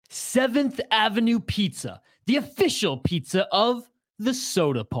7th Avenue Pizza, the official pizza of the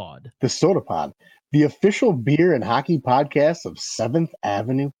Sota Pod. The Sota Pod, the official beer and hockey podcast of 7th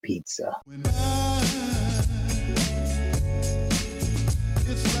Avenue Pizza.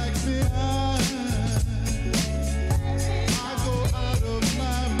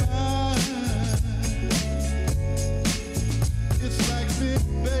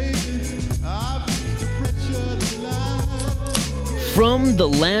 From the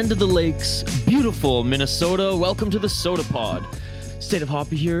land of the lakes, beautiful Minnesota, welcome to the Sota Pod. State of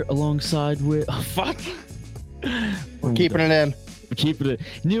Hoppy here alongside with... Oh, fuck. We're keeping it in. We're keeping it.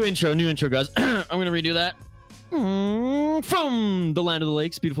 New intro, guys. I'm going to redo that. From the land of the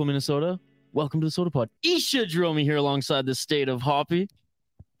lakes, beautiful Minnesota, welcome to the Sota Pod. Isha Dromi here alongside the State of Hoppy.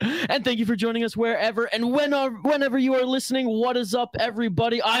 And thank you for joining us wherever and whenever you are listening. What is up,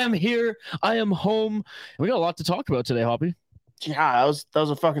 everybody? I am here. I am home. We got a lot to talk about today, Hoppy. Yeah, that was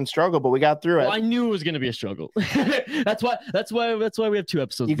a fucking struggle, but we got through it. Well, I knew it was going to be a struggle. That's why we have 2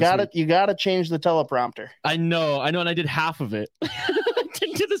 episodes. You got to change the teleprompter. I know, and I did half of it. I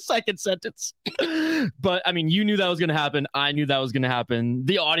didn't do the second sentence. But I mean, you knew that was going to happen. I knew that was going to happen.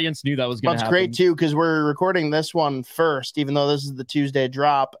 The audience knew that was going to happen. That's great too, because we're recording this one first, even though this is the Tuesday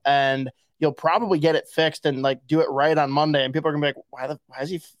drop, and you'll probably get it fixed and like do it right on Monday, and people are gonna be like, why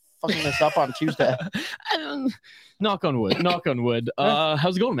is he fucking this up on Tuesday? Knock on wood.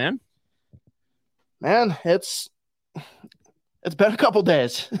 How's it going, man? Man, it's been a couple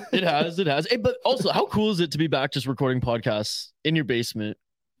days. It has. Hey, but also, how cool is it to be back just recording podcasts in your basement?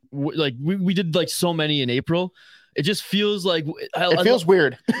 Like we did like so many in April. It just feels like it feels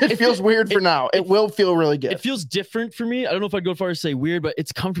weird. It feels weird for now. It will feel really good. It feels different for me. I don't know if I'd go as far as say weird, but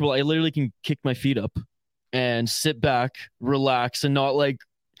it's comfortable. I literally can kick my feet up and sit back, relax, and not like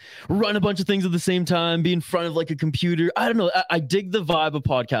run a bunch of things at the same time, be in front of like a computer. I don't know. I dig the vibe of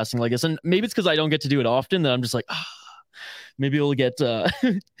podcasting like this. And maybe it's because I don't get to do it often that I'm just like, maybe we'll get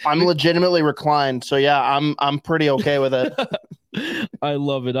I'm legitimately reclined. So yeah, I'm pretty okay with it. I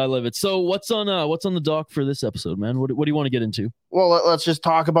love it. So what's on the dock for this episode, man? What do you want to get into? Well, let's just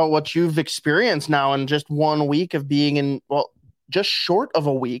talk about what you've experienced now in just 1 week of being in, well, just short of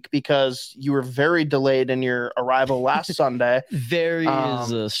a week, because you were very delayed in your arrival last Sunday. Very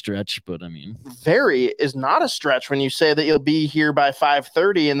is a stretch, but I mean, very is not a stretch when you say that you'll be here by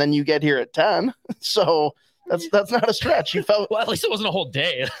 5:30 and then you get here at 10. So that's not a stretch. You felt well. At least it wasn't a whole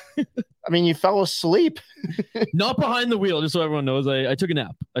day. I mean, you fell asleep. Not behind the wheel, just so everyone knows. I took a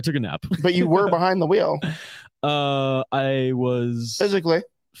nap. But you were behind the wheel. I was physically.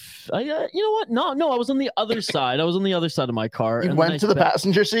 You know what? No, I was on the other side. I was on the other side of my car. You went to the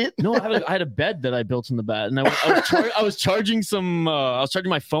passenger seat? No, I had a bed that I built in the bed, and I was charging I was charging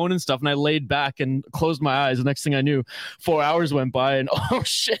my phone and stuff, and I laid back and closed my eyes. The next thing I knew, 4 hours went by, and oh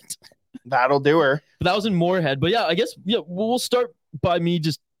shit, that'll do her. But that was in Moorhead. But yeah, I guess we'll start by me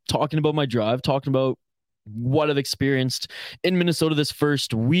just talking about my drive, talking about what I've experienced in Minnesota this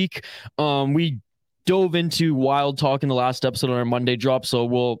first week. We dove into Wild Talk in the last episode on our Monday drop, so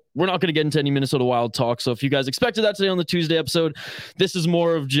we're not going to get into any Minnesota Wild Talk. So if you guys expected that today on the Tuesday episode, this is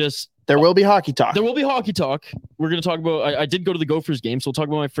more of just there will be hockey talk. There will be hockey talk. We're going to talk about I did go to the Gophers game, so we'll talk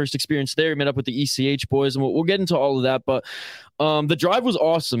about my first experience there. Met up with the ECH boys, and we'll get into all of that. But the drive was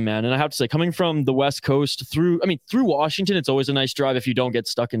awesome, man. And I have to say, coming from the West Coast through Washington, it's always a nice drive if you don't get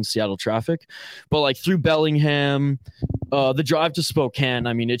stuck in Seattle traffic. But like through Bellingham, the drive to Spokane,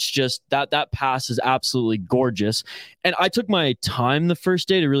 I mean, it's just that pass is absolutely gorgeous. And I took my time the first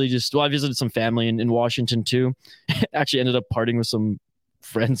day to really I visited some family in Washington too. Actually ended up partying with some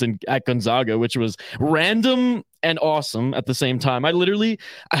friends at Gonzaga, which was random and awesome at the same time. I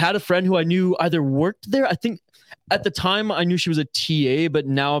had a friend who I knew either worked there. I think at the time I knew she was a TA, but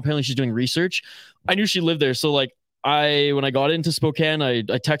now apparently she's doing research. I knew she lived there. So like when I got into Spokane, I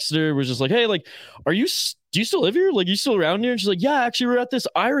texted her, was just like, hey, like, do you still live here? Like, you still around here? And she's like, yeah, actually we're at this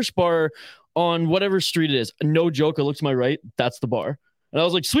Irish bar on whatever street it is. No joke. I looked to my right. That's the bar. And I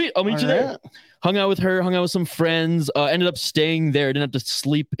was like, sweet, I'll meet you there. Hung out with her, hung out with some friends, ended up staying there. Didn't have to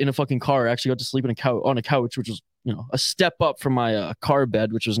sleep in a fucking car. I actually got to sleep on a couch, which was, a step up from my car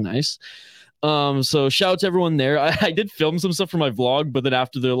bed, which was nice. So shout out to everyone there. I did film some stuff for my vlog, but then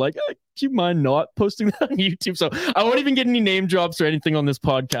after they're like, do you mind not posting that on YouTube? So I won't even get any name drops or anything on this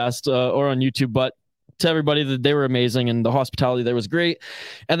podcast or on YouTube, but to everybody, that they were amazing and the hospitality there was great.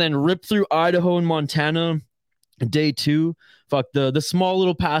 And then ripped through Idaho and Montana. Day 2, the small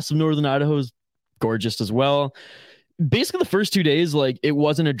little pass of northern Idaho is gorgeous as well. Basically, the first 2 days, like, it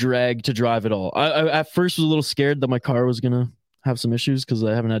wasn't a drag to drive at all. I at first was a little scared that my car was gonna have some issues because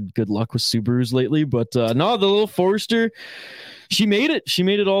I haven't had good luck with Subarus lately. But no, the little Forester, she made it. She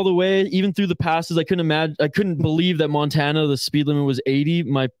made it all the way, even through the passes. I couldn't believe that Montana, the speed limit was 80.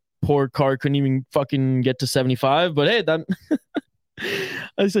 My poor car couldn't even fucking get to 75. But hey, that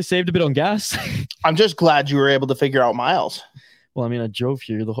at least I saved a bit on gas. I'm just glad you were able to figure out miles. Well, I mean, I drove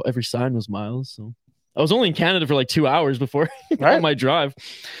here. Every sign was miles. So I was only in Canada for like 2 hours before my drive.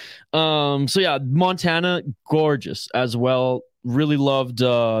 So yeah, Montana, gorgeous as well. Really loved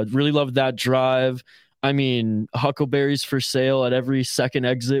that drive. I mean, huckleberries for sale at every second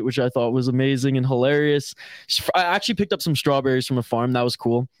exit, which I thought was amazing and hilarious. I actually picked up some strawberries from a farm. That was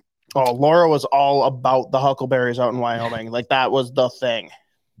cool. Oh, Laura was all about the huckleberries out in Wyoming. Like, that was the thing.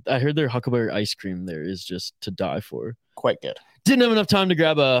 I heard their huckleberry ice cream there is just to die for. Quite good. Didn't have enough time to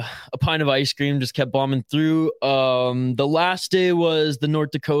grab a pint of ice cream. Just kept bombing through. The last day was the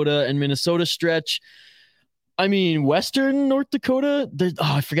North Dakota and Minnesota stretch. I mean, Western North Dakota.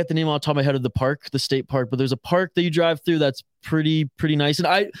 I forget the name off the top of my head of the park, the state park, but there's a park that you drive through that's pretty nice.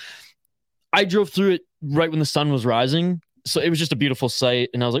 And I drove through it right when the sun was rising. So it was just a beautiful sight.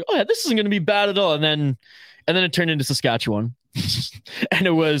 And I was like, oh yeah, this isn't going to be bad at all. And then it turned into Saskatchewan. And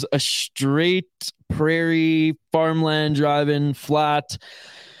it was a straight prairie farmland driving flat.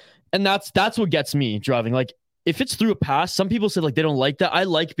 And that's what gets me driving. Like, if it's through a pass, some people say like they don't like that. I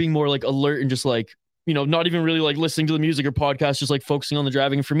like being more like alert and just like, you know, not even really like listening to the music or podcast, just like focusing on the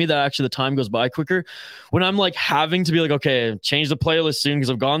driving. And for me, that actually the time goes by quicker. When I'm like having to be like, okay, change the playlist soon because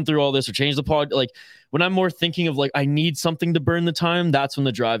I've gone through all this, or change the pod. Like, when I'm more thinking of like, I need something to burn the time, that's when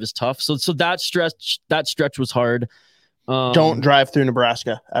the drive is tough. So that stretch was hard. Don't drive through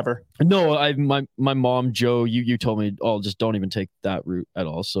Nebraska ever. No, my mom, Joe, you told me, just don't even take that route at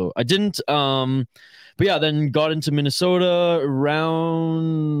all. So I didn't. But yeah, then got into Minnesota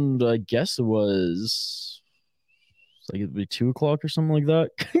around, I guess it was like it'd be 2:00 or something like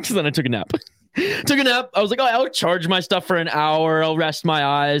that. Because then I took a nap. I was like, I'll charge my stuff for an hour. I'll rest my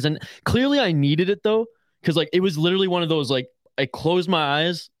eyes. And clearly I needed it though. Because like, it was literally one of those, like, I closed my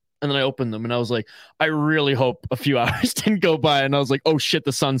eyes and then I opened them and I was like, I really hope a few hours didn't go by. And I was like, oh shit,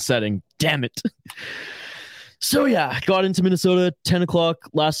 the sun's setting. Damn it. So yeah, got into Minnesota 10:00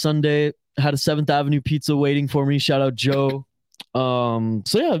 last Sunday. Had a 7th Avenue pizza waiting for me. Shout out Joe. So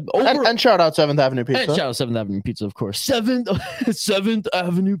yeah, and shout out 7th Avenue Pizza. And shout out 7th Avenue Pizza, of course. 7th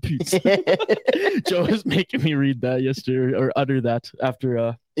Avenue Pizza. Joe was making me read that yesterday or utter that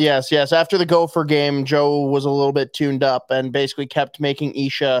after. Yes. After the Gopher game, Joe was a little bit tuned up and basically kept making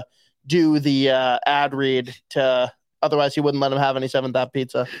Isha do the ad read to. Otherwise, he wouldn't let him have any 7th Ave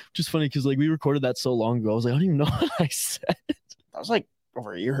pizza. Just funny because like we recorded that so long ago. I was like, I don't even know what I said. That was like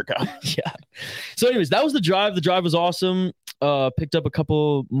over a year ago. Yeah. So anyways, that was the drive. The drive was awesome. Picked up a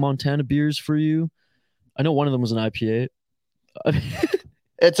couple Montana beers for you. I know one of them was an IPA.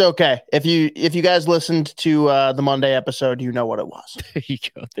 It's okay. If you guys listened to the Monday episode, you know what it was.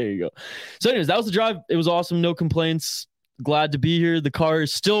 There you go. So anyways, that was the drive. It was awesome. No complaints. Glad to be here. The car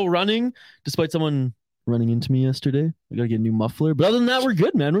is still running despite someone running into me yesterday. I gotta get a new muffler. But other than that, we're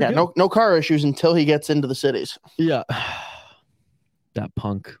good, man. We're good. No car issues until he gets into the cities. Yeah. That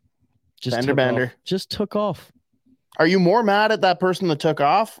punk. Just took off. Are you more mad at that person that took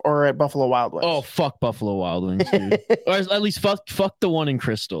off or at Buffalo Wild Wings? Oh, fuck Buffalo Wild Wings, dude. Or at least fuck the one in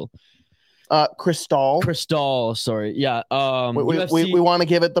Crystal. Crystal, sorry. Yeah. We want to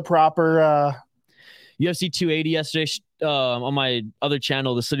give it the proper UFC 280 yesterday on my other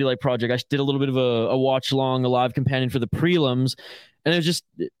channel, the City Light Project. I did a little bit of a watch along, a live companion for the prelims. And it's just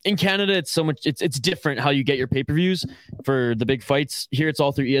in Canada, it's so much. It's different how you get your pay-per-views for the big fights. Here, it's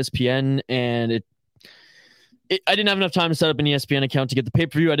all through ESPN, and I didn't have enough time to set up an ESPN account to get the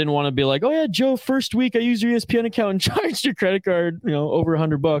pay-per-view. I didn't want to be like, oh yeah, Joe, first week I used your ESPN account and charged your credit card, over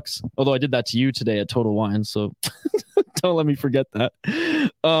 $100. Although I did that to you today at Total Wine, so don't let me forget that.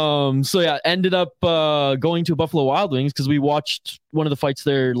 So yeah, ended up going to Buffalo Wild Wings because we watched one of the fights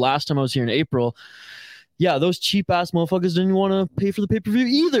there last time I was here in April. Yeah, those cheap ass motherfuckers didn't want to pay for the pay-per-view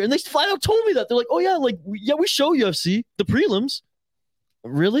either. And they flat out told me that. They're like, oh yeah, we show UFC, the prelims.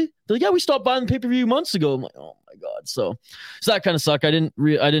 Really? They're like, yeah, we stopped buying the pay-per-view months ago. I'm like, oh my God. So that kind of sucked. I didn't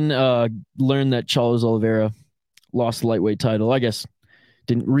learn that Charles Oliveira lost the lightweight title. I guess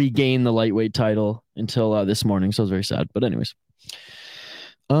didn't regain the lightweight title until this morning. So I was very sad. But anyways.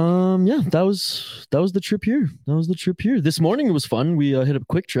 Yeah, that was the trip here. This morning it was fun. We hit a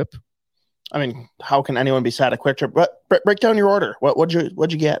quick trip. I mean, how can anyone be sad at Quick Trip? But break down your order. What'd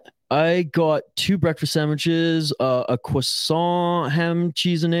you get? I got 2 breakfast sandwiches, a croissant, ham,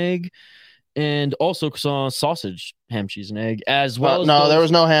 cheese, and egg, and also croissant, sausage, ham, cheese, and egg, as well as no, there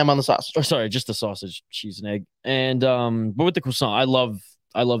was no ham on the sausage. Oh, sorry, just the sausage, cheese, and egg. And but with the croissant, I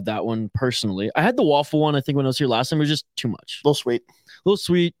love that one personally. I had the waffle one, I think, when I was here last time. It was just too much. A little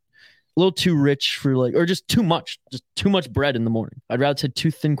sweet, a little too rich for or just too much bread in the morning. I'd rather take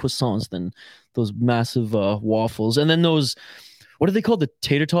 2 thin croissants than those massive waffles. And then those, what are they called? The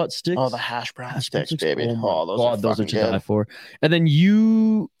tater tot sticks? Oh, the hash brown sticks, baby. Those are to die for. And then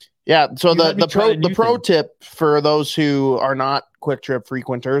so the pro tip for those who are not Quick Trip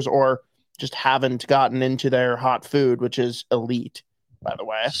frequenters or just haven't gotten into their hot food, which is elite, by the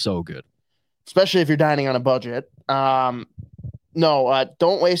way. So good. Especially if you're dining on a budget. Don't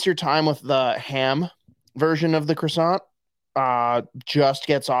waste your time with the ham version of the croissant. Just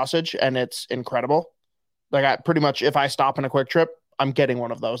get sausage, and it's incredible. Like, I pretty much, if I stop in a Quick Trip, I'm getting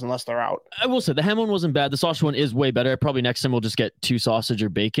one of those unless they're out. I will say the ham one wasn't bad. The sausage one is way better. Probably next time we'll just get 2 sausage or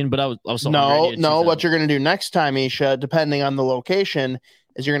bacon. But I was no. What you're gonna do next time, Isha, depending on the location,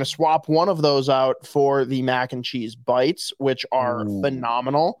 is you're gonna swap one of those out for the mac and cheese bites, which are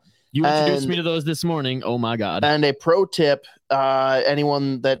phenomenal. You introduced me to those this morning. Oh my god! And a pro tip: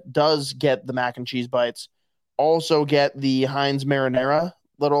 anyone that does get the mac and cheese bites, also get the Heinz marinara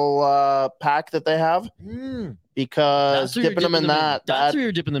little pack that they have, because dipping them in that's what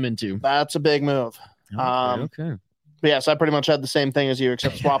you're dipping them into. That's a big move. Okay. But yes, I pretty much had the same thing as you,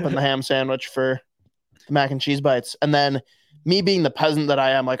 except swapping the ham sandwich for the mac and cheese bites. And then me being the peasant that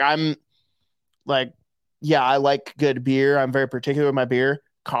I am, I like good beer. I'm very particular with my beer.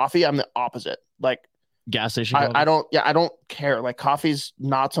 Coffee, I'm the opposite. Like, gas station. I don't care. Like, coffee's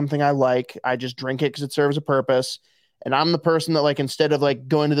not something I like. I just drink it because it serves a purpose. And I'm the person that, like, instead of like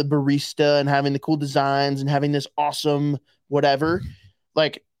going to the barista and having the cool designs and having this awesome whatever,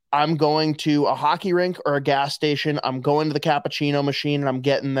 like, I'm going to a hockey rink or a gas station. I'm going to the cappuccino machine and I'm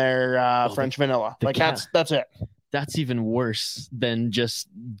getting their French vanilla. Like, that's it. That's even worse than just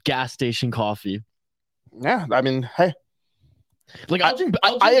gas station coffee. Yeah, I mean, hey, like,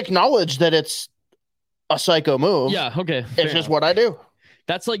 I acknowledge that it's a psycho move. Yeah, okay. It's just what I do.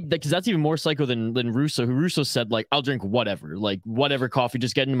 That's like, because that's even more psycho than Russo. Who Russo said, like, I'll drink whatever coffee,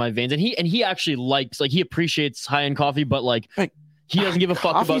 just get into my veins. And he actually likes, like, he appreciates high end coffee, but like he doesn't give a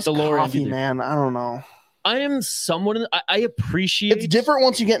fuck about the lower end. Man, I don't know. I am someone. I appreciate. It's different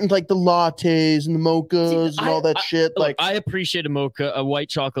once you get into like the lattes and the mochas and all that shit. Like, I appreciate a mocha, a white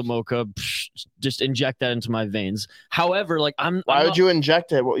chocolate mocha. Just inject that into my veins. However, like, why would you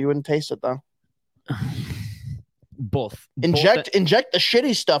inject it? Well, you wouldn't taste it though. Both. Inject the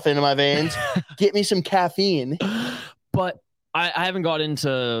shitty stuff into my veins. Get me some caffeine. But I haven't got into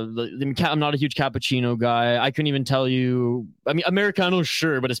I'm not a huge cappuccino guy. I couldn't even tell you. I mean, Americano,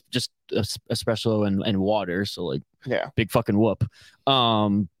 sure, but it's just espresso and water. So, like, yeah, big fucking whoop.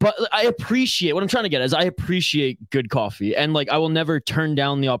 But I appreciate, what I'm trying to get is, I appreciate good coffee, and like, I will never turn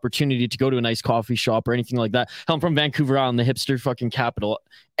down the opportunity to go to a nice coffee shop or anything like that. Hell, I'm from Vancouver Island, the hipster fucking capital.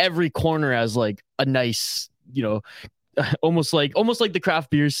 Every corner has like a nice, almost like the craft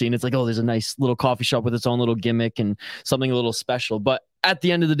beer scene. It's like, oh, there's a nice little coffee shop with its own little gimmick and something a little special. But at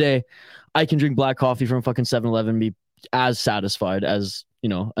the end of the day, I can drink black coffee from fucking 7-Eleven and be as satisfied as,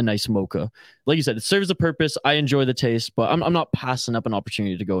 a nice mocha. Like you said, it serves a purpose. I enjoy the taste, but I'm not passing up an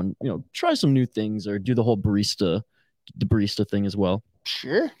opportunity to go and, try some new things or do the whole barista thing as well.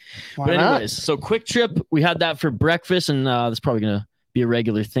 Sure. Why but anyways, not? So Quick Trip, we had that for breakfast, and that's probably going to be a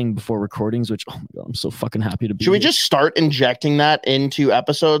regular thing before recordings, which, oh my god, I'm so fucking happy to be. Should we just start injecting that into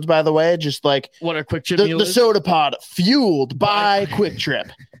episodes, by the way? Just like what our Quick Trip the Sota Pod, fueled by Quick Trip.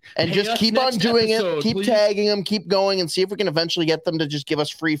 And just keep on doing it, keep tagging them, keep going, and see if we can eventually get them to just give us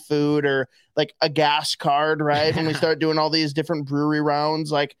free food or like a gas card, right? When we start doing all these different brewery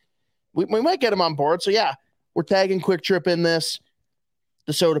rounds, like we might get them on board. So yeah, we're tagging Quick Trip in this.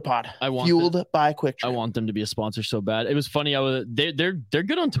 The Sota Pod, fueled by Quick Trip. I want them to be a sponsor so bad. It was funny. They're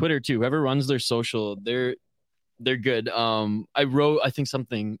good on Twitter too. Whoever runs their social, they're good. I wrote, I think,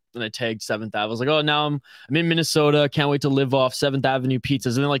 something, and I tagged 7th Ave. I was like, oh, now I'm in Minnesota. Can't wait to live off 7th Avenue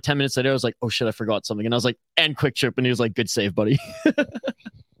pizzas. And then like 10 minutes later, I was like, oh shit, I forgot something. And I was like, and Quick Trip, and he was like, good save, buddy.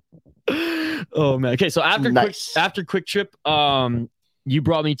 Oh man. Okay, so after Quick Trip, you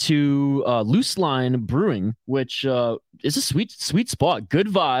brought me to Luce Line Brewing, which is a sweet spot. Good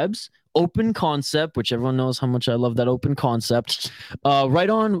vibes, open concept, which everyone knows how much I love that open concept. Right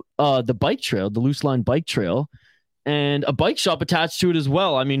on the bike trail, the Luce Line bike trail. and a bike shop attached to it as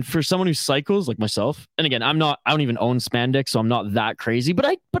well. I mean, for someone who cycles like myself, and again, I don't even own spandex, so I'm not that crazy, but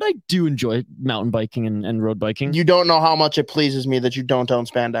I do enjoy mountain biking and road biking. You don't know how much it pleases me that you don't own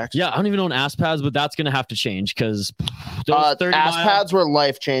spandex. Yeah, I don't even own ass pads, but that's going to have to change because those ass pads were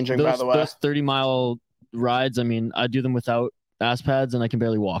life-changing, by the way. Those 30-mile rides, I mean, I do them without ass pads, and I can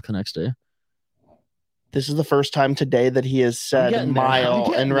barely walk the next day. This is the first time today that he has said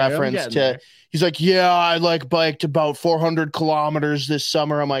mile in reference to, he's like, yeah, I like biked about 400 kilometers this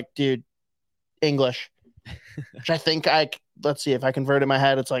summer. I'm like, dude, English, which I think let's see if I convert in my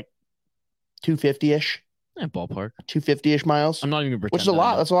head. It's like 250-ish. Ballpark. 250-ish miles. I'm not even going to pretend. Which is a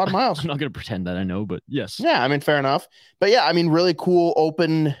lot. That's a lot of miles. I'm not going to pretend that I know, but yes. Yeah, I mean, fair enough. But yeah, I mean, really cool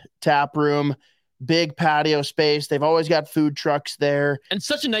open tap room. Big patio space. They've always got food trucks there. And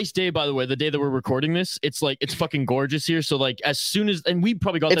such a nice day, by the way, the day that we're recording this. It's fucking gorgeous here. So like as soon as, and we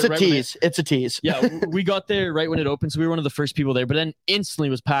probably got there. It's a tease. Yeah, we got there right when it opened. So we were one of the first people there, but then instantly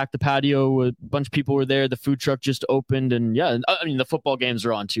was packed. The patio, a bunch of people were there. The food truck just opened. And yeah, I mean, the football games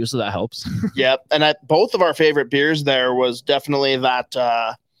are on too. So that helps. Yep. And both of our favorite beers there was definitely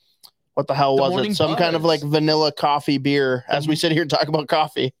that, what the hell was it? Some kind of like vanilla coffee beer as we sit here and talk about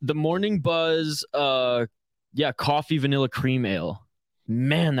coffee. The Morning Buzz, coffee vanilla cream ale.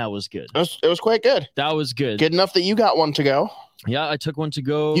 Man, that was good. It was quite good. That was good. Good enough that you got one to go. Yeah, I took one to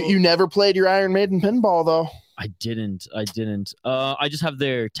go. You never played your Iron Maiden pinball, though. I didn't. I just have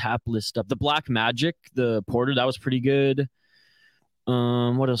their tap list up. The Black Magic, the porter, that was pretty good.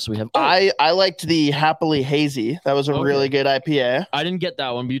 What else do we have? I liked the Happily Hazy. That was a really good IPA. I didn't get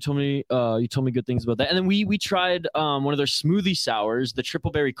that one, but you told me good things about that. And then we tried one of their smoothie sours, the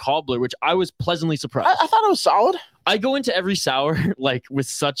Triple Berry Cobbler, which I was pleasantly surprised. I thought it was solid. I go into every sour like with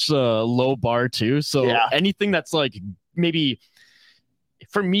such a low bar too. So anything that's like maybe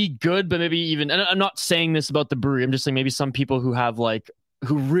for me good, but maybe even, and I'm not saying this about the brewery. I'm just saying maybe some people who have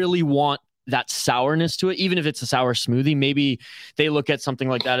who really want that sourness to it, even if it's a sour smoothie, maybe they look at something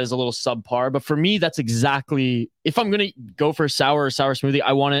like that as a little subpar. But for me, that's exactly, if I'm going to go for a sour smoothie,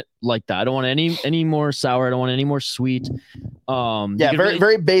 I want it like that. I don't want any more sour. I don't want any more sweet.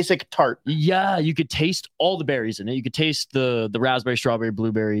 Very basic tart. Yeah, you could taste all the berries in it. You could taste the raspberry, strawberry,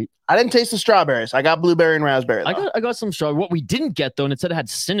 blueberry. I didn't taste the strawberries. I got blueberry and raspberry, though. I got some strawberry. What we didn't get, though, and it said it had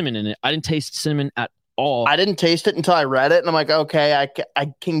cinnamon in it. I didn't taste cinnamon at all. I didn't taste it until I read it, and I'm like, okay,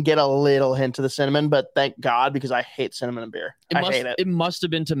 I can get a little hint of the cinnamon, but thank God, because I hate cinnamon in beer. I hate it. It must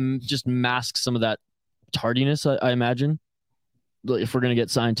have been to just mask some of that tardiness, I imagine, if we're going to get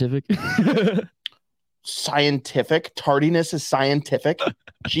scientific. Scientific? Tardiness is scientific?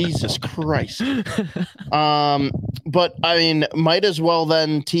 Jesus Christ. But, I mean, might as well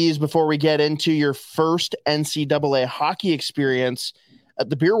then tease before we get into your first NCAA hockey experience.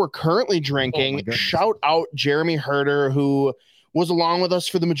 The beer we're currently drinking, shout out Jeremy Herder, who was along with us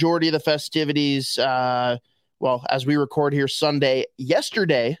for the majority of the festivities. As we record here Saturday,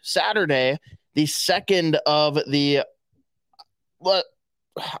 the second of the.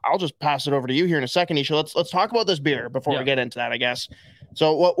 I'll just pass it over to you here in a second, Isha. Let's talk about this beer before we get into that, I guess.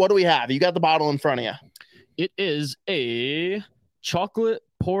 So what do we have? You got the bottle in front of you. It is a chocolate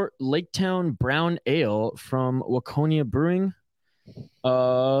port Laketown brown ale from Waconia Brewing.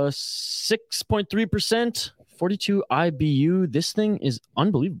 6.3%, 42 IBU. This thing is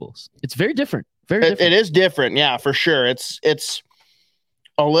unbelievable. It's very different. It is different, yeah, for sure. It's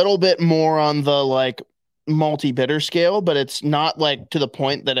a little bit more on the like multi-bitter scale, but it's not like to the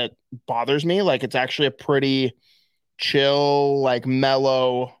point that it bothers me. Like it's actually a pretty chill, like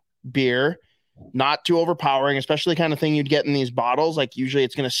mellow beer. Not too overpowering, especially the kind of thing you'd get in these bottles. Like usually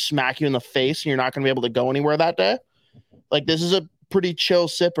it's going to smack you in the face and you're not going to be able to go anywhere that day. Like this is a pretty chill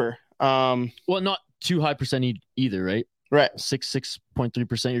sipper. Well, not too high percent either, right? Right.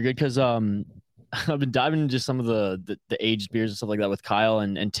 6.3%. You're good. Cause, I've been diving into some of the aged beers and stuff like that with Kyle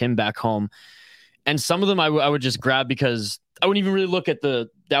and Tim back home. And some of them I would just grab because I wouldn't even really look at the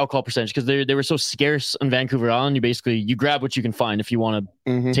alcohol percentage because they were so scarce on Vancouver Island. You grab what you can find if you want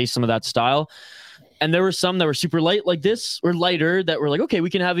to taste some of that style. And there were some that were super light like this or lighter that were like, okay, we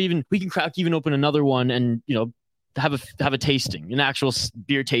can crack even open another one and, you know, have a tasting, an actual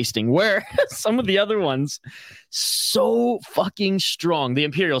beer tasting, where some of the other ones so fucking strong, the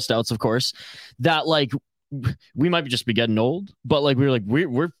Imperial stouts, of course, that like we might just be getting old, but like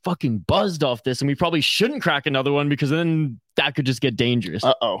we're fucking buzzed off this and we probably shouldn't crack another one because then that could just get dangerous.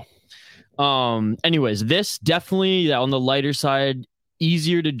 Anyways, this definitely on the lighter side,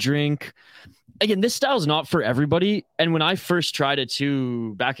 easier to drink. Again, this style is not for everybody. And when I first tried it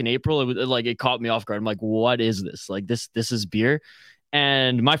too back in April, it caught me off guard. I'm like, what is this? Like this is beer.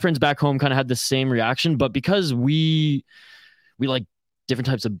 And my friends back home kind of had the same reaction, but because we like different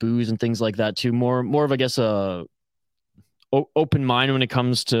types of booze and things like that too, more of, I guess, a open mind when it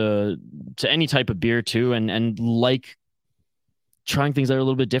comes to any type of beer too, and like trying things that are a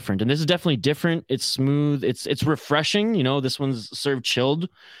little bit different. And this is definitely different. It's smooth. It's refreshing. You know, this one's served chilled,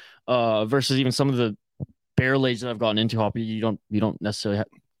 versus even some of the barrel aged that I've gotten into, Hoppy. You don't necessarily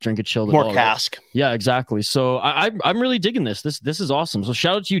drink it chilled. More at all, cask. Right? Yeah, exactly. So I'm really digging this. This is awesome. So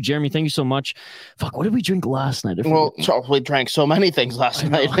shout out to you, Jeremy. Thank you so much. Fuck, what did we drink last night? Well, we drank so many things last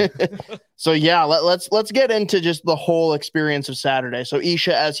night. So yeah, let's get into just the whole experience of Saturday. So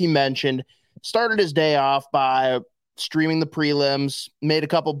Isha, as he mentioned, started his day off by streaming the prelims, made a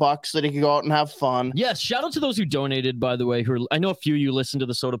couple bucks so that he could go out and have fun. Yes, shout out to those who donated, by the way. I know a few of you listen to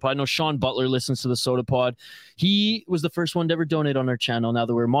the Sota Pod. I know Sean Butler listens to the Sota Pod. He was the first one to ever donate on our channel now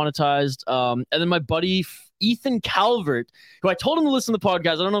that we're monetized. And then my buddy Ethan Calvert, who I told him to listen to the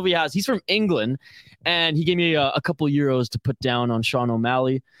podcast. I don't know if he has. He's from England, and he gave me a couple euros to put down on Sean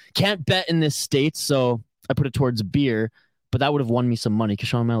O'Malley. Can't bet in this state, so I put it towards beer. But that would have won me some money because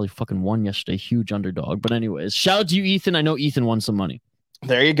Sean O'Malley fucking won yesterday. Huge underdog. But anyways, shout out to you, Ethan. I know Ethan won some money.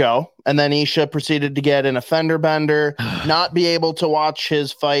 There you go. And then Isha proceeded to get in a fender bender, not be able to watch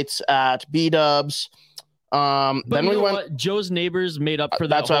his fights at B-dubs. But then we went. What? Joe's neighbors made up for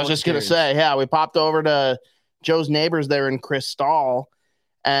that. That's what I was just going to say. Yeah, we popped over to Joe's neighbors there in Crystal.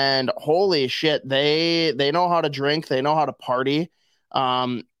 And holy shit, they know how to drink. They know how to party.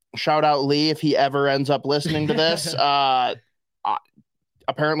 Shout out Lee if he ever ends up listening to this.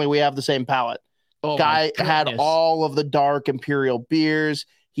 Apparently we have the same palate. Guy had all of the dark imperial beers.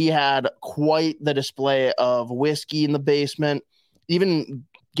 He had quite the display of whiskey in the basement. Even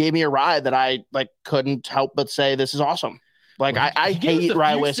gave me a ride that I couldn't help but say this is awesome. I hate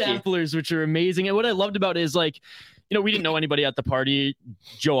rye whiskey samplers, which are amazing. And what I loved about it is we didn't know anybody at the party.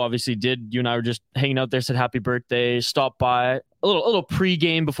 Joe obviously did. You and I were just hanging out there, said happy birthday, stopped by a little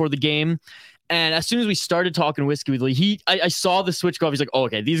pre-game before the game. And as soon as we started talking whiskey with Lee, I saw the switch go off. He's like, oh,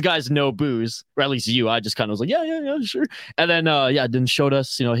 okay, these guys know booze, or at least you. I just kind of was like, yeah, sure. And then, then showed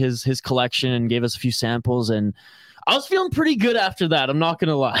us, his collection and gave us a few samples. And I was feeling pretty good after that. I'm not going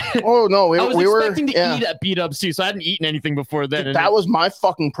to lie. Oh, no, we were expecting to eat at B-dubs too. So I hadn't eaten anything before then. That was my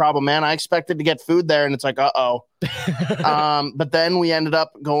fucking problem, man. I expected to get food there and it's like, uh-oh. But then we ended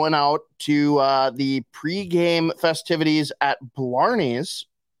up going out to the pregame festivities at Blarney's.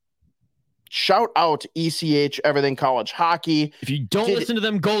 Shout out ECH Everything College Hockey. If you don't listen to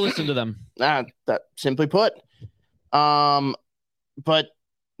them, go listen to them. That simply put. But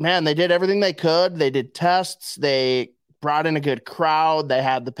man, they did everything they could. They did tests. They brought in a good crowd. They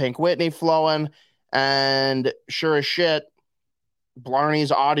had the Pink Whitney flowing, and sure as shit,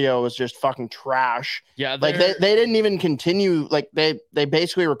 Blarney's audio was just fucking trash. Yeah, they didn't even continue. They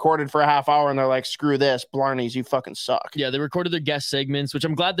basically recorded for a half hour and they're like, screw this, Blarney's, you fucking suck. Yeah, they recorded their guest segments, which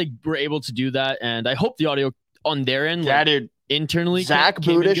I'm glad they were able to do that, and I hope the audio on their end, dude, internally, Zach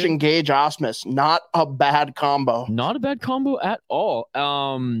Budish and Gage Osmus, not a bad combo. Not a bad combo at all.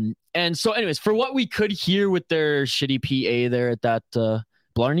 And so, anyways, for what we could hear with their shitty PA there at that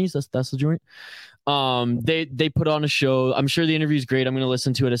Blarney's, that's the joint. They put on a show. I'm sure the interview is great. I'm going to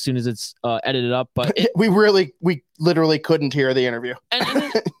listen to it as soon as it's edited up. But we literally couldn't hear the interview.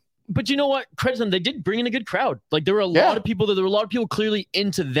 But you know what? Credit them. They did bring in a good crowd. There were a lot of people there. There were a lot of people clearly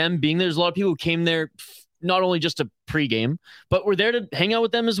into them being there. There's a lot of people who came there not only just to pregame, but were there to hang out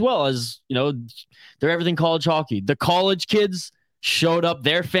with them as well. As they're Everything College Hockey. The college kids showed up,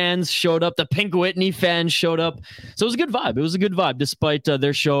 their fans showed up, the Pink Whitney fans showed up. So it was a good vibe. It was a good vibe, despite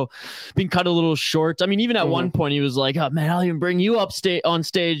their show being cut a little short. I mean, even at one point, he was like, oh, man, I'll even bring you up on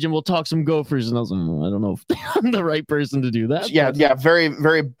stage and we'll talk some Gophers. And I was like, I don't know if I'm the right person to do that. Yeah, very,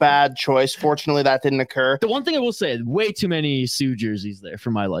 very bad choice. Fortunately, that didn't occur. The one thing I will say, way too many Sioux jerseys there for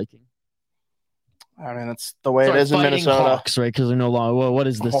my liking. I mean, that's the way it is in Minnesota. Hawks, right? Because they're no longer, what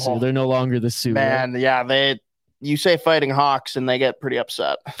is the Sioux? They're no longer the Sioux. Man, right? Yeah, you say Fighting Hawks and they get pretty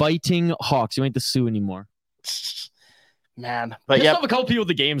upset. Fighting Hawks. You ain't the Sioux anymore. Man. But yeah. I have a couple people at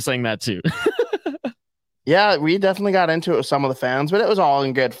the game saying that too. Yeah, we definitely got into it with some of the fans, but it was all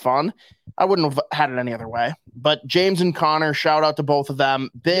in good fun. I wouldn't have had it any other way. But James and Connor, shout out to both of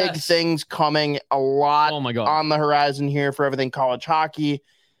them. Big things coming a lot on the horizon here for Everything College Hockey.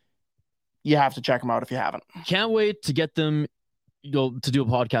 You have to check them out if you haven't. Can't wait to get them to do a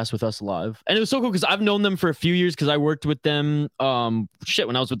podcast with us live. And it was so cool because I've known them for a few years because I worked with them when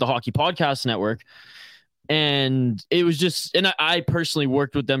I was with the Hockey Podcast Network. And it was just, and I personally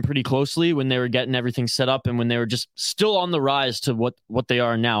worked with them pretty closely when they were getting everything set up and when they were just still on the rise to what they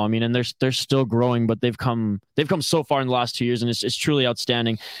are now. I mean, and they're still growing, but they've come so far in the last 2 years, and it's truly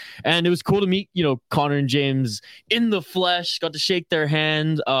outstanding. And it was cool to meet, Connor and James in the flesh, got to shake their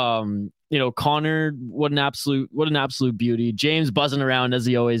hand. Connor, what an absolute beauty. James buzzing around as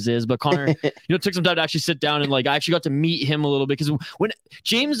he always is, but Connor, took some time to actually sit down and I actually got to meet him a little bit, because when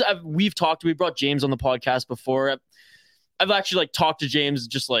James, we brought James on the podcast before. I've actually talked to James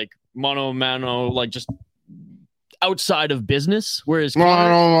just mano a mano, just outside of business, whereas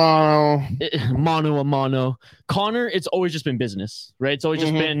mano a mano, Connor, it's always just been business, right? It's always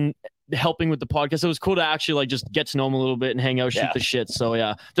just been helping with the podcast. It was cool to actually just get to know them a little bit and hang out, shoot the shit. So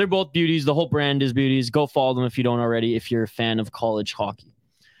yeah, they're both beauties. The whole brand is beauties. Go follow them if you don't already, if you're a fan of college hockey.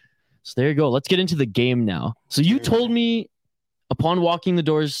 So there you go. Let's get into the game now. So you told me upon walking the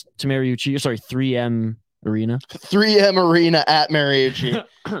doors to 3M Arena. 3M Arena at Mariucci,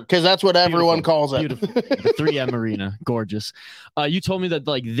 because that's what everyone calls it. Beautiful. The 3M Arena. Gorgeous. You told me that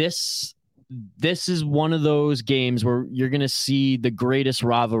this is one of those games where you're going to see the greatest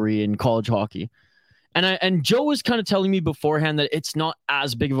rivalry in college hockey. And Joe was kind of telling me beforehand that it's not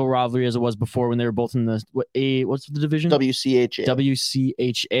as big of a rivalry as it was before when they were both in what's the division?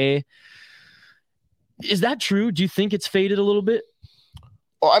 WCHA. Is that true? Do you think it's faded a little bit?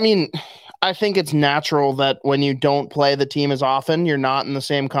 Well, I mean, I think it's natural that when you don't play the team as often, you're not in the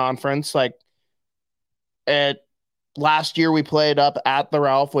same conference. Last year we played up at the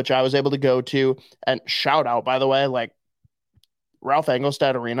Ralph, which I was able to go to, and shout out, by the way, Ralph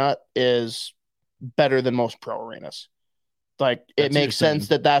Engelstad Arena is better than most pro arenas. It makes sense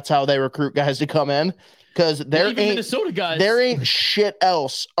that that's how they recruit guys to come in, because there ain't shit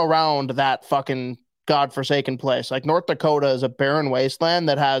else around that fucking godforsaken place. North Dakota is a barren wasteland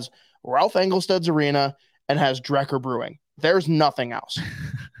that has Ralph Engelstad's arena and has Drecker Brewing. There's nothing else.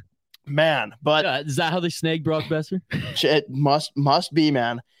 Man, but is that how they snagged Brock Besser? It must be,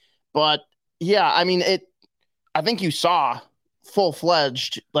 man. But yeah, I mean, I think you saw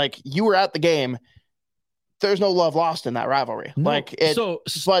full-fledged, you were at the game. There's no love lost in that rivalry. No.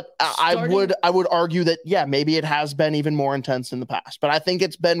 I would argue that, yeah, maybe it has been even more intense in the past, but I think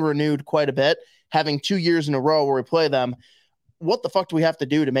it's been renewed quite a bit, having 2 years in a row where we play them. What the fuck do we have to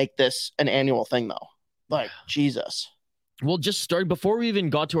do to make this an annual thing, though? Jesus. Well, just started before we even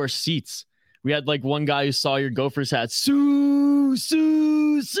got to our seats. We had one guy who saw your Gophers hat. Sioux.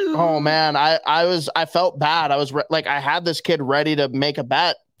 Oh man, I felt bad. I was I had this kid ready to make a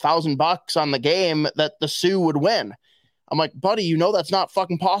bet, $1,000 on the game that the Sioux would win. I'm like, buddy, that's not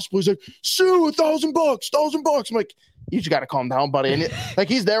fucking possible. He's like, Sioux, $1,000. I'm like, you just got to calm down, buddy. And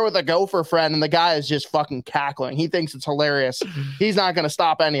he's there with a Gopher friend, and the guy is just fucking cackling. He thinks it's hilarious. He's not going to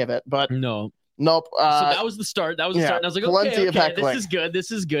stop any of it. But no. Nope. So that was the start. And I was like, okay,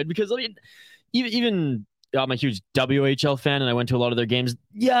 this is good. Because even I'm a huge WHL fan, and I went to a lot of their games.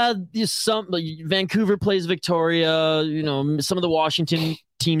 Yeah, some Vancouver plays Victoria. Some of the Washington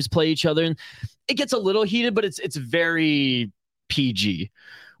teams play each other, and it gets a little heated, but it's very PG.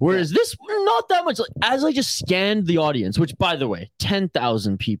 Whereas this, not that much. As I just scanned the audience, which, by the way,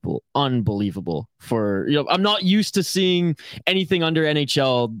 10,000 people, unbelievable. I'm not used to seeing anything under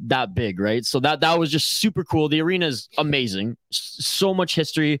NHL that big, right? So that was just super cool. The arena is amazing. So much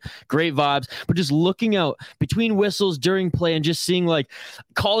history, great vibes. But just looking out between whistles during play and just seeing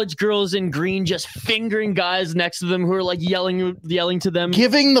college girls in green just fingering guys next to them who are yelling to them.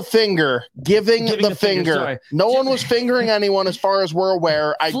 Giving the finger. Sorry. No one was fingering anyone as far as we're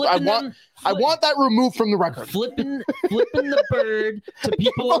aware. I want that removed from the record. Flipping the bird to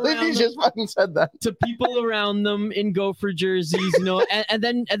people around them. Just fucking said that. To people around them in Gopher jerseys, and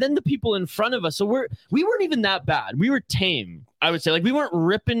then the people in front of us. So we weren't even that bad. We were tame, I would say. We weren't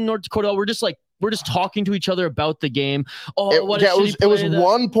ripping North Dakota. We're just talking to each other about the game. It was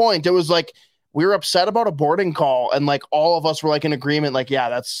one point. It was we were upset about a boarding call, and all of us were in agreement. Yeah,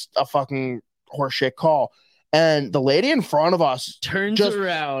 that's a fucking horseshit call. And the lady in front of us turns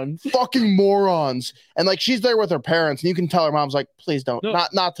around, fucking morons. And she's there with her parents, and you can tell her mom's like, please don't,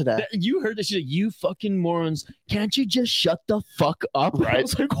 not today. You heard this. She's like, you fucking morons. Can't you just shut the fuck up? Right. I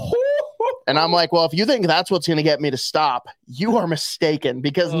was like, and I'm like, well, if you think that's what's going to get me to stop, you are mistaken,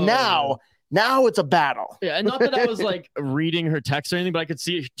 because now it's a battle. Yeah. And not that I was reading her text or anything, but I could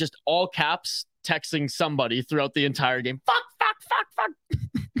see just all caps texting somebody throughout the entire game. Fuck.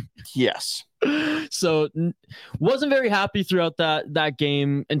 Yes. So wasn't very happy throughout that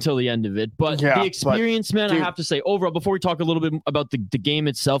game until the end of it. But the experience, man, dude, I have to say, overall, before we talk a little bit about the game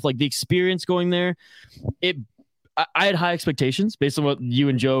itself, the experience going there, I had high expectations based on what you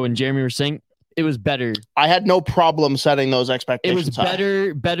and Joe and Jeremy were saying. It was better. I had no problem setting those expectations. It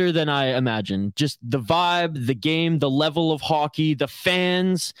was better than I imagined. Just the vibe, the game, the level of hockey, the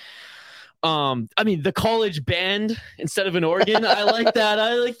fans. The college band instead of an organ. I like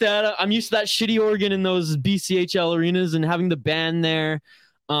that. I'm used to that shitty organ in those BCHL arenas and having the band there.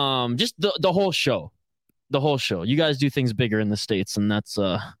 Just the whole show. The whole show. You guys do things bigger in the States, and that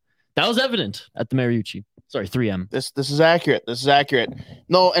was evident at the Mariucci. Sorry, 3M. This is accurate.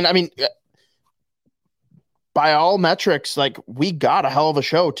 No, and I mean, by all metrics, like, we got a hell of a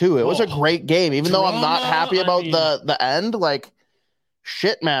show too. It was a great game, even though I'm not happy about the end. Like,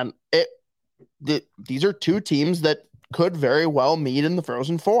 shit, man. These are two teams that could very well meet in the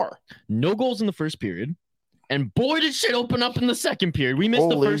Frozen Four. No goals in the first period. And boy, did shit open up in the second period. We missed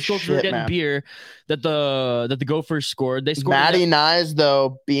the first goal for getting beer that the Gophers scored. They scored. Matty Nyes,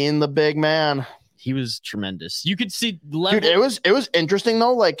 though, being the big man. He was tremendous. You could see the level. Dude, it was interesting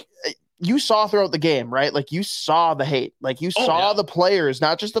though. Like, you saw throughout the game, right? Like, you saw the hate. Like, you saw the players,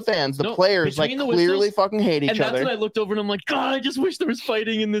 not just the fans. The players like clearly fucking hate each other. And that's when I looked over and I'm like, God, I just wish there was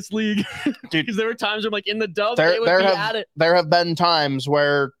fighting in this league. Dude, because there were times where I'm like, in the dub, they would be at it. There have been times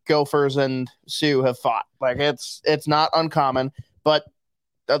where Gophers and Sioux have fought. Like, it's not uncommon. But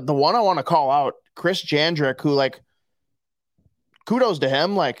the one I want to call out, Chris Jandrick, who, like, kudos to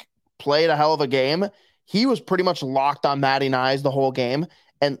him, like, played a hell of a game. He was pretty much locked on Matty Nyes the whole game.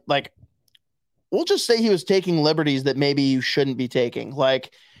 And, like, we'll just say he was taking liberties that maybe you shouldn't be taking.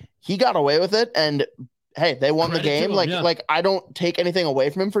 Like, he got away with it, and hey, they won the game. Like, I don't take anything away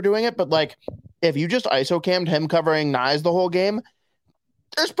from him for doing it, but like, if you just ISO cammed him covering Nyes the whole game,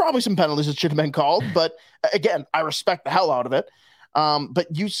 there's probably some penalties that should have been called. But again, I respect the hell out of it. But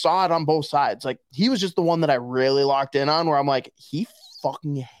you saw it on both sides. Like, he was just the one that I really locked in on, where I'm like, he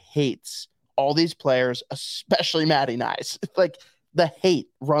fucking hates all these players, especially Matty Nyes. Like, the hate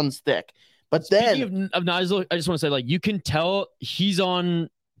runs thick. But speaking of Nyes, I just want to say, like, you can tell he's on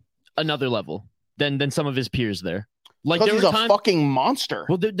another level than some of his peers there. Like, he's a fucking monster.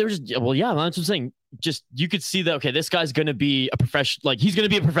 Well, that's what I'm saying. Just, you could see that, okay, this guy's going to be a professional. Like, he's going to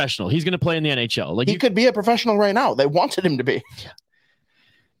be a professional. He's going to play in the NHL. Like, he could be a professional right now. They wanted him to be.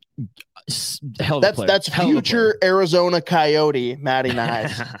 Hell of a player. That's future Arizona Coyote, Matty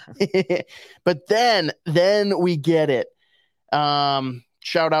Nyes. But then we get it.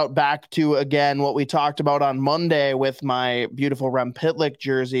 Shout out back to, again, what we talked about on Monday with my beautiful Rem Pitlick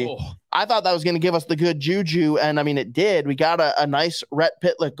jersey. Oh. I thought that was going to give us the good juju, and I mean, it did. We got a nice Rhett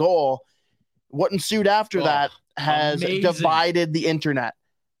Pitlick goal. What ensued after that has divided the internet.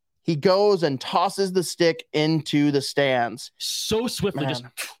 He goes and tosses the stick into the stands. So swiftly.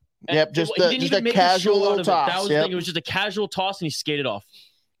 Man. Just a casual little toss. That was the thing. It was just a casual toss, and he skated off.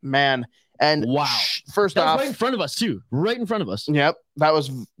 Man. And wow. First off, right in front of us too. Right in front of us. Yep. That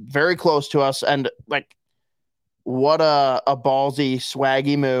was very close to us. And like, what a ballsy,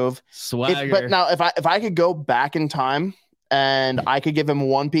 swaggy move. Swagger. But now if I could go back in time and I could give him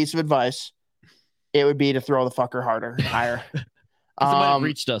one piece of advice, it would be to throw the fucker higher. Somebody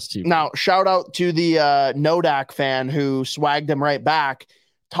reached us too. Now, shout out to the Nodak fan who swagged him right back,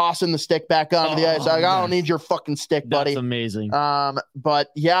 tossing the stick back onto the ice. Like, I don't need your fucking stick, buddy. That's amazing. But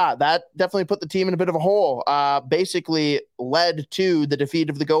yeah, that definitely put the team in a bit of a hole. Basically led to the defeat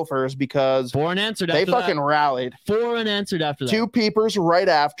of the Gophers because for unanswered after they fucking rallied. For unanswered after that. 2 peepers right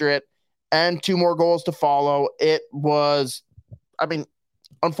after it and 2 more goals to follow. It was, I mean,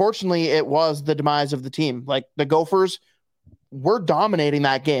 unfortunately, it was the demise of the team. Like, the Gophers were dominating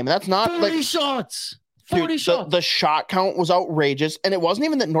that game. That's not 40 shots. 40 shots. The shot count was outrageous, and it wasn't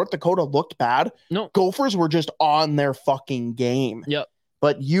even that North Dakota looked bad. No. Gophers were just on their fucking game. Yep.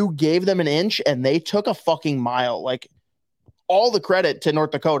 But you gave them an inch, and they took a fucking mile. Like, all the credit to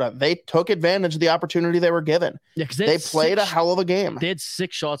North Dakota. They took advantage of the opportunity they were given. Yeah, because they played a hell of a game. They had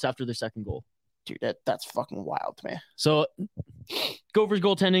 6 shots after their second goal. Dude, that's fucking wild to me. So, Gophers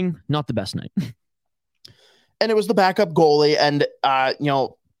goaltending, not the best night. And it was the backup goalie, and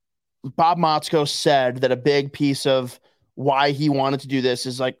Bob Motzko said that a big piece of why he wanted to do this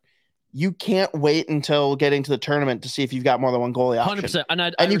is like, you can't wait until getting to the tournament to see if you've got more than one goalie option.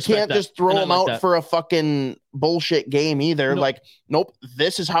 100%. And you can't just throw them out for a fucking bullshit game either. Nope. Like, nope,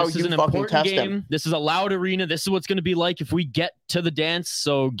 this is how you fucking test them. This is a loud arena. This is what's going to be like if we get to the dance.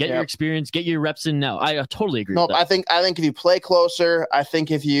 So get your experience, get your reps in now. I totally agree with that. I think if you play closer, I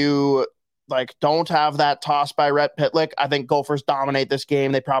think if you like don't have that toss by Rhett Pitlick, I think Gophers dominate this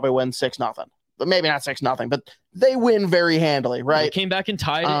game. They probably win 6-0. But maybe not 6-0, but they win very handily, right? They came back and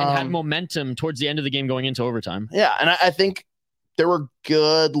tied and had momentum towards the end of the game going into overtime. Yeah, and I think there were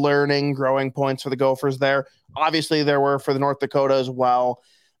good learning, growing points for the Gophers there. Obviously, there were for the North Dakota as well.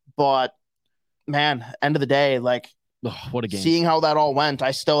 But man, end of the day, like, what a game. Seeing how that all went, I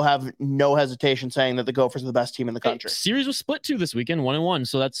still have no hesitation saying that the Gophers are the best team in the country. Series was split too this weekend, 1-1.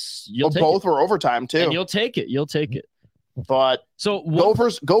 So that's both were overtime too. And you'll take it. But so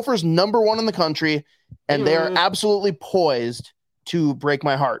Gophers number 1 in the country, and they are absolutely poised to break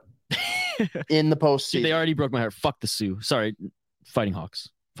my heart in the postseason. Dude, they already broke my heart. Fuck the Sioux. Sorry, Fighting Hawks.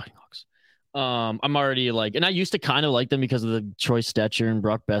 I'm already like, and I used to kind of like them because of the Troy Stetcher and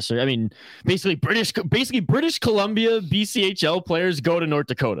Brock Besser. I mean, basically British Columbia BCHL players go to North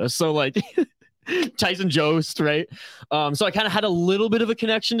Dakota. So like Tyson Jost, right? So I kind of had a little bit of a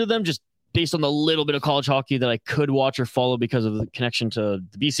connection to them just based on the little bit of college hockey that I could watch or follow because of the connection to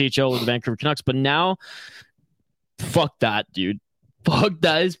the BCHL or the Vancouver Canucks. But now, fuck that, dude. Fuck,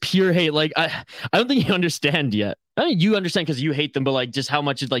 that is pure hate. Like, I don't think you understand yet. I mean, you understand because you hate them, but like just how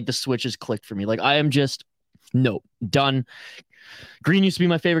much is like the switch has clicked for me. Like, I am just done. Green used to be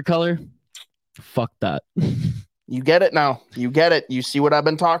my favorite color. Fuck that. You get it now. You get it. You see what I've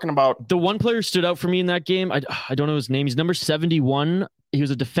been talking about. The one player stood out for me in that game. I don't know his name. He's number 71. He was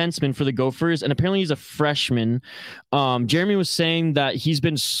a defenseman for the Gophers, and apparently he's a freshman. Jeremy was saying that he's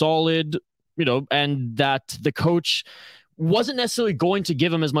been solid, and that the coach wasn't necessarily going to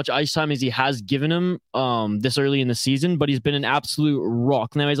give him as much ice time as he has given him this early in the season, but he's been an absolute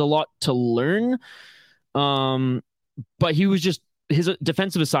rock. Now he has a lot to learn, but he was just, his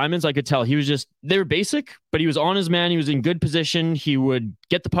defensive assignments, I could tell they were basic, but he was on his man. He was in good position. He would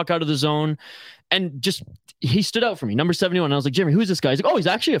get the puck out of the zone, and he stood out for me. Number 71. I was like, Jeremy, who's this guy? He's like, oh, he's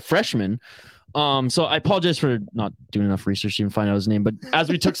actually a freshman. So I apologize for not doing enough research to even find out his name. But as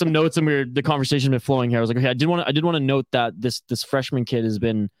we took some notes and the conversation been flowing here, I was like, okay, I did want to note that this freshman kid has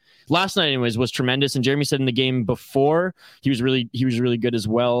been, last night anyways, was tremendous. And Jeremy said in the game before he was really good as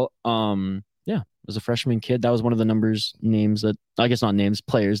well. As a freshman kid, that was one of the names that, I guess not names,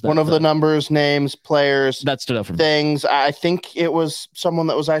 players. One of the numbers, names, players that stood out for me. Things. I think it was someone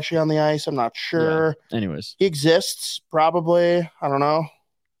that was actually on the ice. I'm not sure. Yeah. Anyways, he exists probably. I don't know.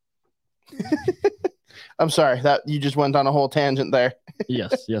 I'm sorry that you just went on a whole tangent there.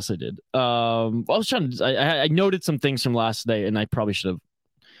 yes, I did. I was trying to. I noted some things from last night, and I probably should have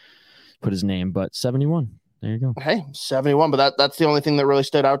put his name, but 71. There you go. Hey, 71. But that's the only thing that really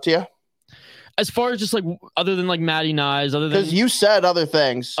stood out to you. As far as just like other than like Matty Nyes, because you said other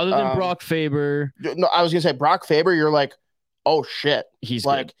things, other than Brock Faber. No, I was gonna say Brock Faber. You're like, oh shit, he's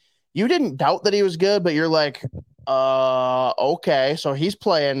like good. You didn't doubt that he was good, but you're like, okay, so he's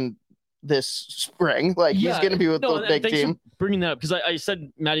playing this spring. Like he's gonna be with the big team. Bringing that up because I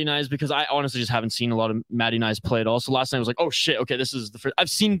said Matty Nyes because I honestly just haven't seen a lot of Matty Nyes play at all. So last night I was like, oh shit, okay, this is the first I've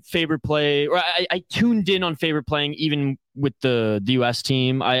seen Faber play, or I tuned in on Faber playing even with the US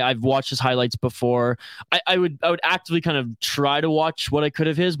team. I've watched his highlights before. I would actively kind of try to watch what I could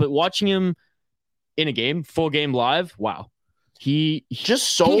of his, but watching him in a game, full game live, wow. He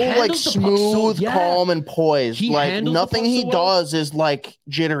just so like smooth, calm, and poised. Like nothing he does is like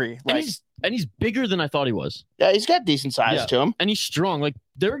jittery. Like and he's bigger than I thought he was. Yeah, he's got decent size to him. And he's strong. Like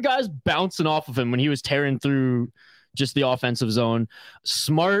there were guys bouncing off of him when he was tearing through just the offensive zone.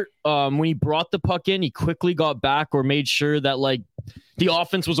 Smart. When he brought the puck in, he quickly got back or made sure that like the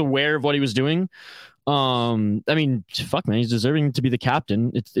offense was aware of what he was doing. I mean, fuck man, he's deserving to be the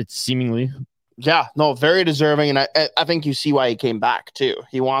captain. It's seemingly. Yeah, no, very deserving. And I think you see why he came back too.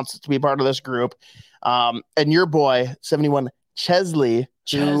 He wants to be part of this group. And your boy, 71, Chesley,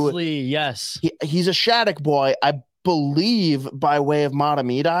 yes. He's a Shattuck boy, I believe, by way of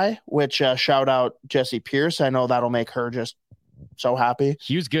Matamidi, which shout out Jesse Pierce. I know that'll make her just so happy.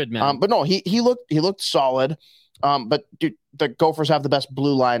 He was good, man. But no, he looked solid. But dude, the Gophers have the best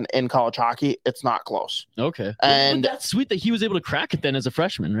blue line in college hockey. It's not close. Okay. And that's sweet that he was able to crack it then as a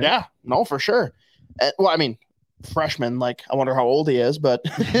freshman, right? Yeah, no, for sure. Well, I mean, freshman, like I wonder how old he is, but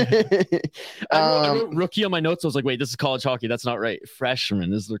I wrote rookie on my notes. I was like, wait, this is college hockey. That's not right.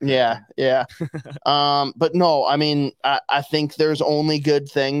 Freshman is the yeah. But no, I mean, I think there's only good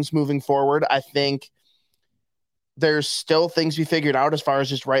things moving forward. I think there's still things we figured out as far as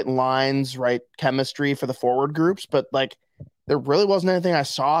just right lines, right chemistry for the forward groups, but like there really wasn't anything I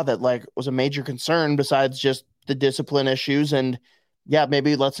saw that like was a major concern besides just the discipline issues. And yeah,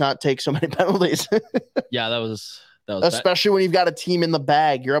 maybe let's not take so many penalties. Yeah, that was especially when you've got a team in the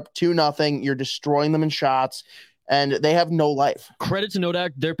bag. You're up 2-0. You're destroying them in shots, and they have no life. Credit to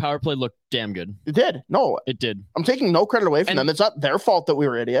Nodak, their power play looked damn good. It did. No, it did. I'm taking no credit away from them. It's not their fault that we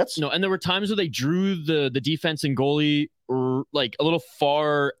were idiots. No, and there were times where they drew the defense and goalie like a little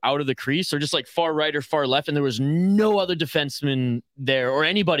far out of the crease, or just like far right or far left, and there was no other defenseman there or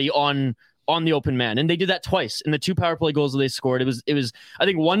anybody on on the open man. And they did that twice in the 2 power play goals that they scored. It was I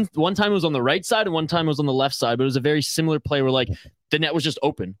think one time it was on the right side and one time it was on the left side, but it was a very similar play where like the net was just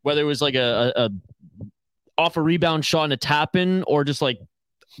open, whether it was like a off a rebound shot and a tap in, or just like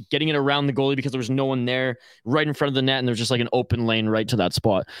getting it around the goalie because there was no one there right in front of the net and there's just like an open lane right to that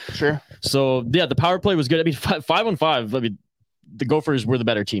spot. Sure. So yeah, the power play was good. I mean, 5-on-5, I mean, the Gophers were the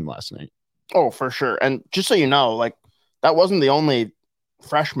better team last night. Oh, for sure. And just so you know, like that wasn't the only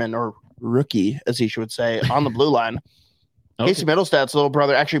freshman or rookie, as he would say, on the blue line. Okay. Casey Middlestad's little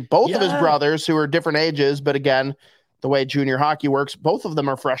brother, actually both of his brothers who are different ages, but again, the way junior hockey works, both of them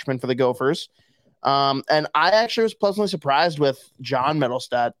are freshmen for the Gophers. And I actually was pleasantly surprised with John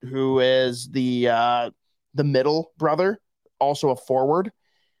Middlestad, who is the middle brother, also a forward.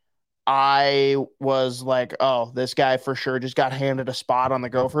 I was like, oh, this guy for sure just got handed a spot on the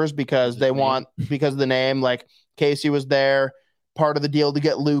Gophers because because of the name. Like Casey was there. Part of the deal to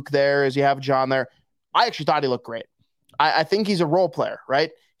get Luke there is you have John there. I actually thought he looked great. I think he's a role player,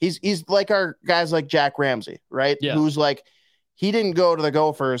 right? He's like our guys like Jack Ramsey, right? Yeah. Who's like, he didn't go to the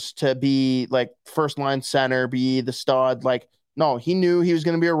Gophers to be like first line center, be the stud. Like, no, he knew he was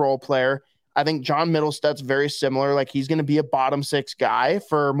going to be a role player. I think John Middlestad's very similar. Like he's going to be a bottom 6 guy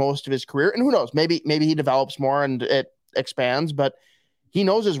for most of his career. And who knows, maybe he develops more and it expands, but he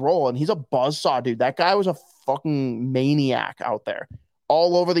knows his role and he's a buzzsaw, dude. That guy was a fucking maniac out there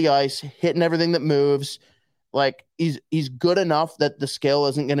all over the ice, hitting everything that moves. Like he's good enough that the skill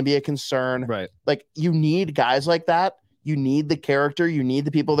isn't going to be a concern. Right. Like you need guys like that. You need the character. You need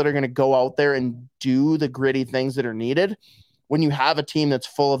the people that are going to go out there and do the gritty things that are needed. When you have a team that's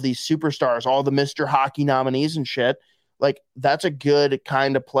full of these superstars, all the Mr. Hockey nominees and shit, like that's a good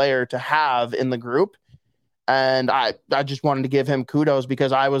kind of player to have in the group. And I just wanted to give him kudos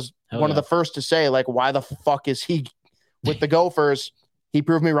because I was one of the first to say, like, why the fuck is he with the Gophers? He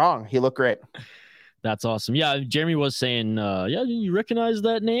proved me wrong. He looked great. That's awesome. Yeah, Jeremy was saying, yeah, you recognize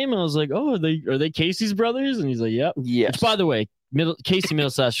that name? And I was like, oh, are they Casey's brothers? And he's like, yep. Yes. Which, by the way, Casey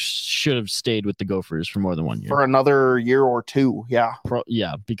Middlestad should have stayed with the Gophers for more than 1 year. For another year or two, yeah.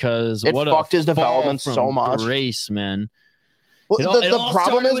 Because it fucked his development so much. Grace, man. Well, the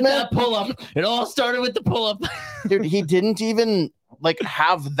problem is, man, pull-up. It all started with the pull-up. Dude, he didn't even like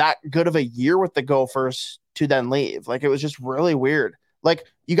have that good of a year with the Gophers to then leave. Like it was just really weird. Like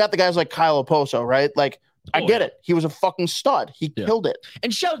you got the guys like Kyle Oposo, right? Like I get it. He was a fucking stud. He killed it.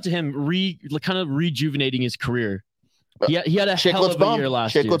 And shout out to him kind of rejuvenating his career. He had a hell of a year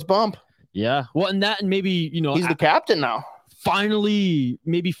last year. Chicklets bump. Yeah. Well, and maybe, he's the captain now. Finally,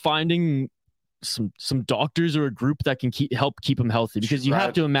 maybe finding some doctors or a group that can help keep him healthy, because you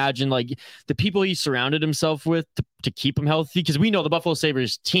have to imagine like the people he surrounded himself with to keep him healthy, because we know the Buffalo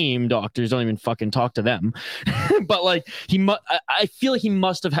Sabres team doctors don't even fucking talk to them. But like I feel like he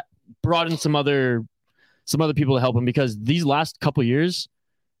must have brought in some other people to help him, because these last couple years,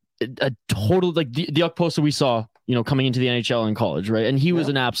 a total like the Okposo we saw, coming into the NHL in college, right? And he was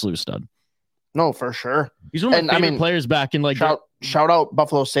an absolute stud. No, for sure. He's one of my favorite players back in like shout out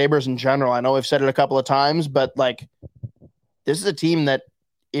Buffalo Sabres in general. I know we've said it a couple of times, but like this is a team that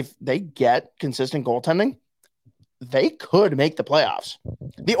if they get consistent goaltending, they could make the playoffs.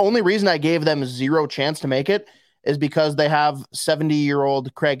 The only reason I gave them 0 chance to make it is because they have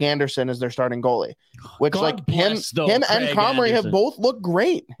 70-year-old Craig Anderson as their starting goalie, which God him Craig and Comrie Anderson have both looked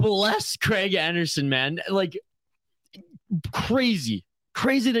great. Bless Craig Anderson, man. Like crazy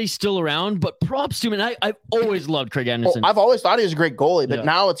that he's still around, but props to him. And I've always loved Craig Anderson. I've always thought he was a great goalie, but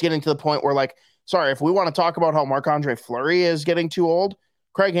now it's getting to the point where like, sorry, if we want to talk about how Marc-André Fleury is getting too old,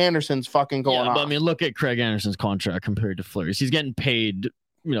 Craig Anderson's fucking going off. But I mean, look at Craig Anderson's contract compared to Fleury's. He's getting paid,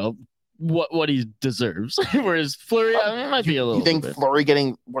 what he deserves. Whereas Fleury might be a little. You think bit. Fleury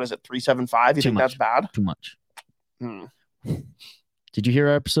getting, what is it, $375? You think that's bad? Too much. Did you hear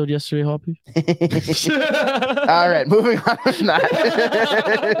our episode yesterday, Hoppy? All right, moving on from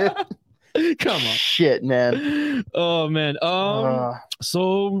that. Come on. Shit, man. Oh, man.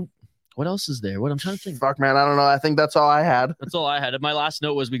 So what else is there? What I'm trying to think. Fuck, man. I don't know. I think that's all I had. That's all I had. My last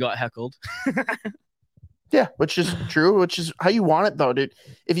note was we got heckled. Yeah, which is true, which is how you want it, though, dude.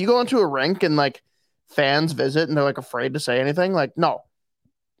 If you go into a rink and, like, fans visit and they're, like, afraid to say anything, like, no.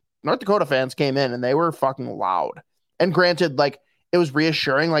 North Dakota fans came in and they were fucking loud. And granted, like, it was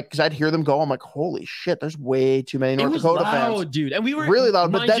reassuring, like, because I'd hear them go, I'm like, holy shit, there's way too many North Dakota fans. Dude. And we were really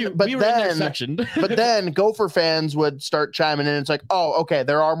loud. But then, we were in their section. But then Gopher fans would start chiming in. It's like, oh, okay,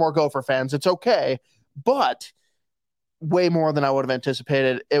 there are more Gopher fans. It's okay. But way more than I would have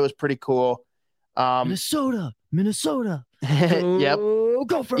anticipated. It was pretty cool. Minnesota. Yep.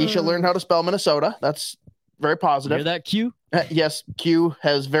 Gophers. Isha learned how to spell Minnesota. That's very positive. Hear that, Q? Yes, Q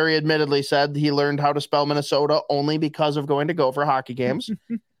has very admittedly said he learned how to spell Minnesota only because of going to Gopher hockey games.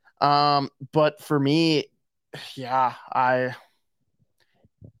 But for me, yeah,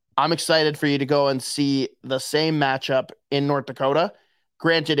 I'm excited for you to go and see the same matchup in North Dakota.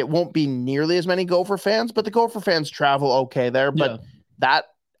 Granted, it won't be nearly as many Gopher fans, but the Gopher fans travel okay there. But that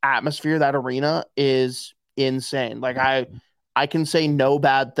atmosphere, that arena is insane. Like I can say no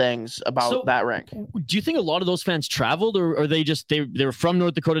bad things about that rink. Do you think a lot of those fans traveled, or are they just they were from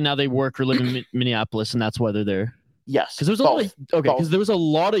North Dakota, now they work or live in Minneapolis, and that's why they're there? Yes, because there was a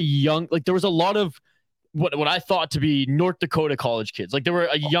lot of young, like there was a lot of what I thought to be North Dakota college kids. Like there were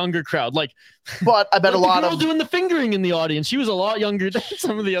a younger crowd. Like, but I bet a lot of doing the fingering in the audience. She was a lot younger than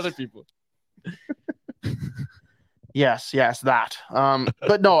some of the other people. Yes, that.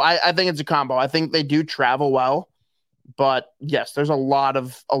 But no, I think it's a combo. I think they do travel well. But yes, there's a lot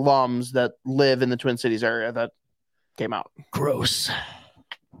of alums that live in the Twin Cities area that came out. Gross.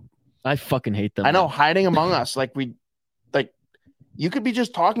 I fucking hate them. I know, hiding among us. You could be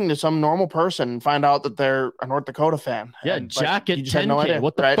just talking to some normal person and find out that they're a North Dakota fan. Yeah, and, Jack at 10K. No idea,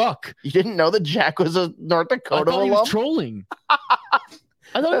 what the fuck? You didn't know that Jack was a North Dakota alum? He was trolling. I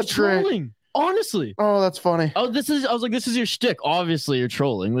thought he was trolling. Honestly. Oh, that's funny. I was like, this is your shtick. Obviously, you're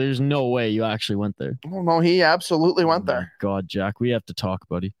trolling. There's no way you actually went there. Oh, no, he absolutely went there. God, Jack, we have to talk,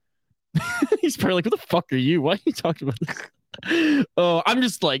 buddy. He's probably like, what the fuck are you? Why are you talking about this? Oh, I'm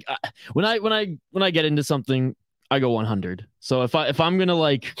just like, when I get into something, I go 100. So if I'm gonna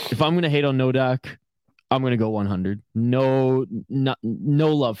hate on Nodak, I'm gonna go 100. No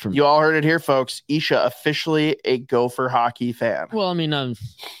love from you. All heard it here, folks. Isha officially a Gopher hockey fan. Well, I mean,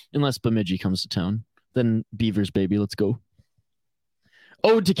 unless Bemidji comes to town, then Beavers, baby, let's go.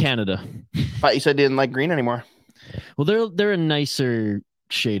 Ode to Canada. Thought you said you didn't like green anymore. Well, they're a nicer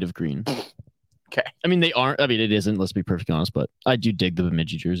shade of green. Okay. I mean, they aren't. I mean, it isn't. Let's be perfectly honest, but I do dig the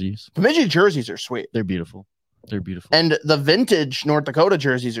Bemidji jerseys. Bemidji jerseys are sweet. They're beautiful. And the vintage North Dakota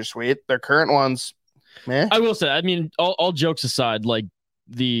jerseys are sweet. Their current ones, meh. I will say, I mean, all jokes aside, like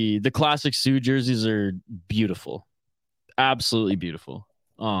the classic Sioux jerseys are beautiful. Absolutely beautiful.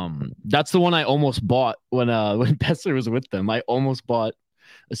 That's the one I almost bought when Bessler was with them. I almost bought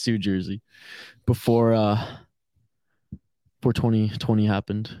a Sioux jersey before 2020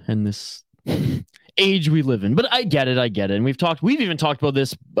 happened and this age we live in. But I get it. And we've even talked about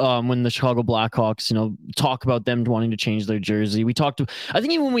this when the Chicago Blackhawks, talk about them wanting to change their jersey. I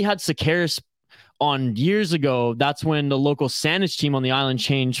think even when we had Sakaris on years ago, that's when the local Saanich team on the island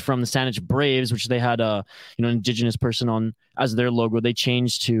changed from the Saanich Braves, which they had an indigenous person on as their logo. They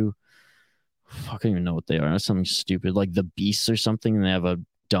changed to, I don't even know what they are. That's something stupid like the Beasts or something. And they have a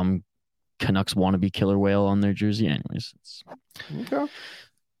dumb Canucks wannabe killer whale on their jersey. Anyways, okay.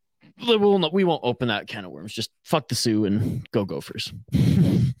 We won't open that can of worms. Just fuck the Sioux and go Gophers.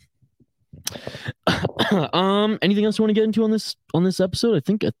 Anything else you want to get into on this episode? I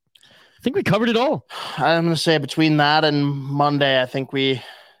think we covered it all. I'm going to say between that and Monday, I think we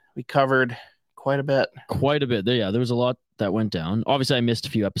covered quite a bit. There was a lot that went down. Obviously, I missed a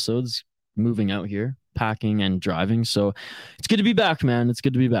few episodes moving out here, packing and driving. So it's good to be back, man. It's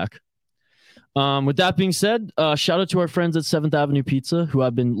good to be back. With that being said, shout out to our friends at 7th Avenue Pizza, who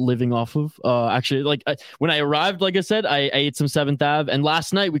I've been living off of. Actually, when I arrived, like I said, I ate some 7th Ave, and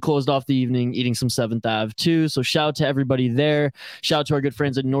last night we closed off the evening eating some 7th Ave too. So shout out to everybody there. Shout out to our good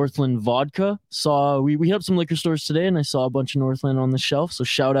friends at Northland Vodka. We hit up some liquor stores today, and I saw a bunch of Northland on the shelf. So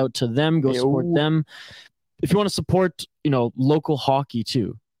shout out to them. Go support them. If you want to support, local hockey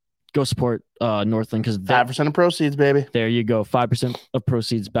too, go support Northland, because 5% of proceeds, baby. There you go. 5% of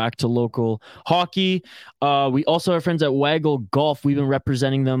proceeds back to local hockey. We also have friends at Waggle Golf. We've been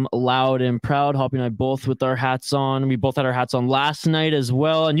representing them loud and proud. Hoppy and I both with our hats on. We both had our hats on last night as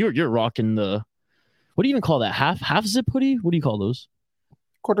well. And you're rocking the, what do you even call that? Half zip hoodie? What do you call those?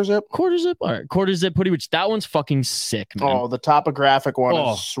 Quarter zip. All right. Quarter zip hoodie, which that one's fucking sick, man. Oh, the topographic one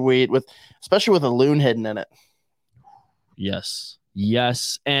is sweet, especially with a loon hidden in it.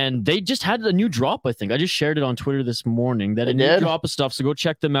 Yes, and they just had a new drop, I think. I just shared it on Twitter this morning. New drop of stuff, so go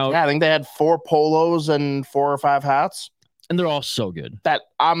check them out. Yeah, I think they had 4 polos and 4 or 5 hats. And they're all so good. That,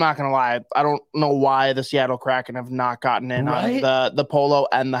 I'm not going to lie, I don't know why the Seattle Kraken have not gotten in on the polo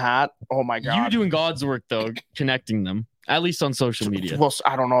and the hat. Oh, my God. You're doing God's work, though, connecting them, at least on social media. Well,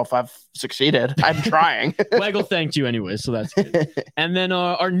 I don't know if I've succeeded. I'm trying. Waggle thanked you anyway, so that's good. And then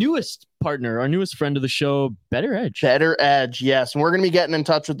our newest partner, our newest friend of the show, Better Edge. Better Edge, yes. And we're going to be getting in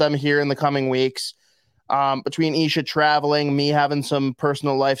touch with them here in the coming weeks. Between Isha traveling, me having some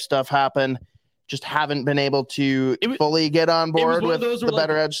personal life stuff happen, just haven't been able to fully get on board with the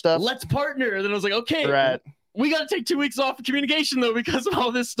Better Edge stuff. Let's partner. And then I was like, okay. Right. we got to take 2 weeks off of communication though because of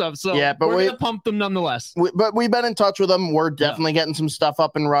all this stuff. So yeah, but we're gonna pump them nonetheless. But we've been in touch with them. We're definitely getting some stuff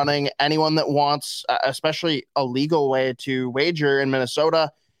up and running. Anyone that wants, especially a legal way to wager in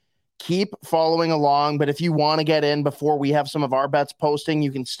Minnesota, keep following along. But if you want to get in before we have some of our bets posting,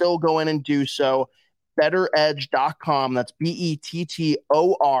 you can still go in and do so. BetterEdge.com. That's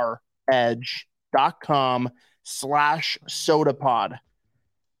BETTOR edge.com/SotaPod.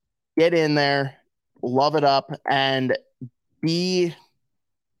 Get in there, love it up, and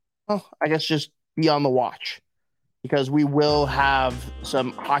just be on the watch because we will have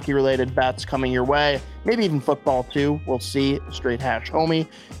some hockey-related bets coming your way. Maybe even football too. We'll see. Straight hash homie.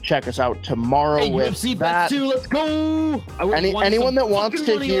 Check us out tomorrow with UFC that. bets too. Let's go. Anyone that wants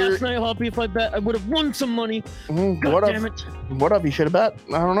to hear, last night, Hoppy, if I bet, I would have won some money. God damn it! What if you should have bet?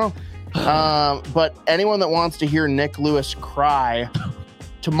 I don't know. But anyone that wants to hear Nick Lewis cry,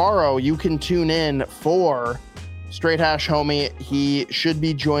 tomorrow you can tune in for Straight Hash Homie. He should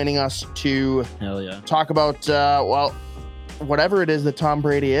be joining us to talk about, whatever it is that Tom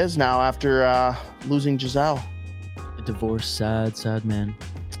Brady is now after losing Giselle. A divorce, sad man.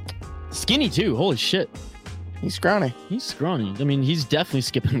 Skinny too, holy shit. He's scrawny. I mean, he's definitely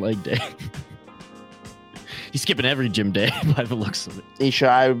skipping leg day. He's skipping every gym day by the looks of it.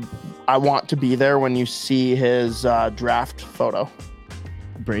 Isha, I want to be there when you see his draft photo.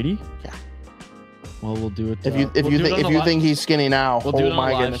 Brady? Yeah. Well, we'll do it. If you think he's skinny now, we'll do it on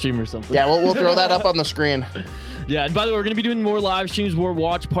a live stream or something. Yeah, we'll throw that up on the screen. Yeah, and by the way, we're gonna be doing more live streams, more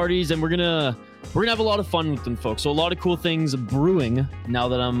watch parties, and we're gonna have a lot of fun with them, folks. So a lot of cool things brewing now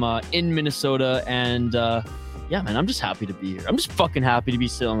that I'm in Minnesota, and yeah, man, I'm just happy to be here. I'm just fucking happy to be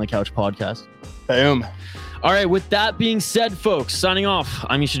sitting on the couch podcast. Boom. All right, with that being said, folks, signing off.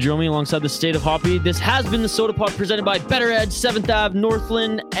 I'm Isha Dromi alongside the State of Hoppy. This has been the Sota Pod presented by Better Edge, 7th Ave,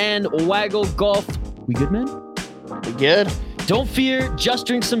 Northland, and Waggle Golf. We good, man? We good. Don't fear, just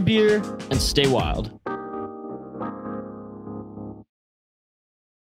drink some beer and stay wild.